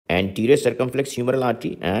anterior circumflex humeral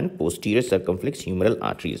artery and posterior circumflex humeral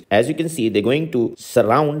arteries. As you can see, they're going to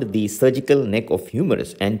surround the surgical neck of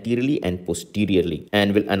humerus anteriorly and posteriorly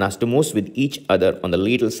and will anastomose with each other on the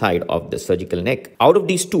lateral side of the surgical neck. Out of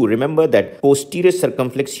these two, remember that posterior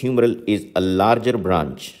circumflex humeral is a larger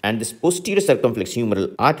branch, and this posterior circumflex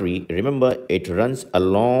humeral artery, remember, it runs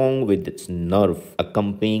along with its nerve,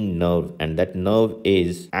 accompanying nerve, and that nerve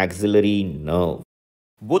is axillary nerve.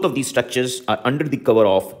 Both of these structures are under the cover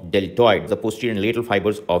of deltoid. The posterior and lateral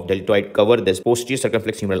fibers of deltoid cover this posterior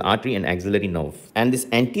circumflex humeral artery and axillary nerve. And this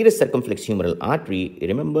anterior circumflex humeral artery,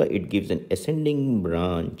 remember, it gives an ascending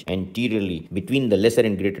branch anteriorly between the lesser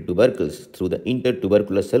and greater tubercles through the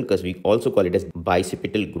intertubercular sulcus. We also call it as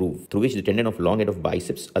bicipital groove, through which the tendon of long head of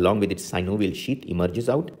biceps along with its synovial sheath emerges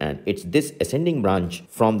out. And it's this ascending branch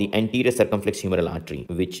from the anterior circumflex humeral artery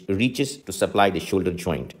which reaches to supply the shoulder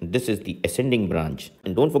joint. This is the ascending branch.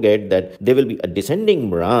 And don't forget that there will be a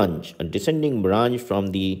descending branch from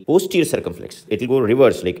the posterior circumflex. It will go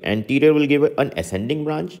reverse, like anterior will give an ascending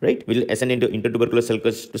branch, right? Will ascend into intertubercular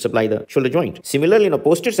sulcus to supply the shoulder joint. Similarly,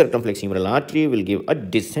 posterior circumflex humeral artery will give a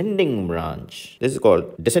descending branch. This is called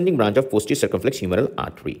descending branch of posterior circumflex humeral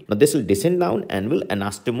artery. Now this will descend down and will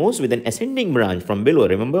anastomose with an ascending branch from below.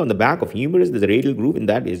 Remember, on the back of humerus, there's a radial groove, and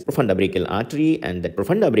that is profunda brachial artery, and that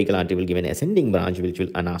profunda brachial artery will give an ascending branch which will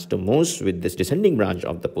anastomose with this descending branch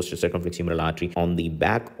of the posterior circumflex humeral artery on the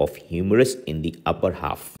back of humerus in the upper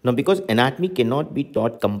half. Now, because anatomy cannot be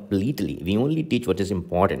taught completely, we only teach what is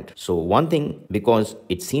important. So one thing, because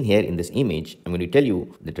it's seen here in this image, I'm going to tell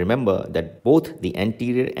you that remember that both the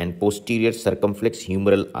anterior and posterior circumflex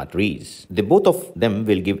humeral arteries, both of them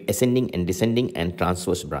will give ascending and descending and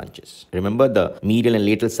transverse branches. Remember the medial and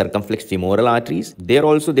lateral circumflex femoral arteries, they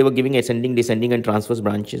were giving ascending, descending and transverse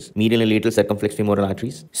branches, medial and lateral circumflex femoral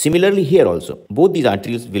arteries. Similarly here also, both these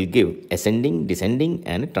arteries will give ascending, descending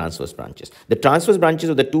and transverse branches. The transverse branches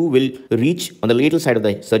of the two will reach on the lateral side of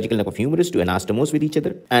the surgical neck of humerus to anastomose with each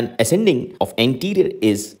other, and ascending of anterior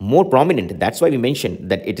is more prominent. That's why we mentioned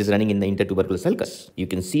that it is running in the intertubercular sulcus. You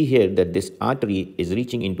can see here that this artery is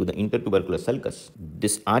reaching into the intertubercular sulcus.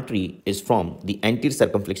 This artery is from the anterior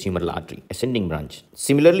circumflex humeral artery, ascending branch.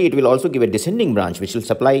 Similarly, it will also give a descending branch which will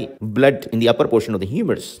supply blood in the upper portion of the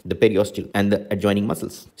humerus, the periosteal and the adjoining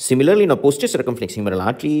muscles. Similarly, posterior circumflex humeral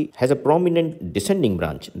artery has a prominent descending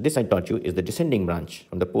branch. This I taught you is the descending branch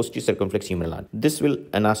from the posterior circumflex humeral artery. This will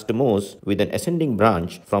anastomose with an ascending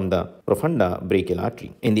branch from the profunda brachial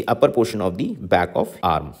artery in the upper portion of the back of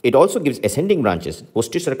arm. It also gives ascending branches.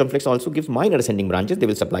 Posterior circumflex also gives minor ascending branches. They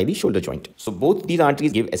will supply the shoulder joint. So both these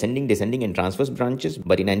arteries give ascending, descending and transverse branches,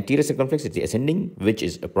 but in anterior circumflex it's the ascending, which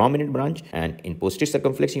is a prominent branch, and in posterior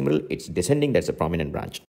circumflex humeral it's descending, that's a prominent branch.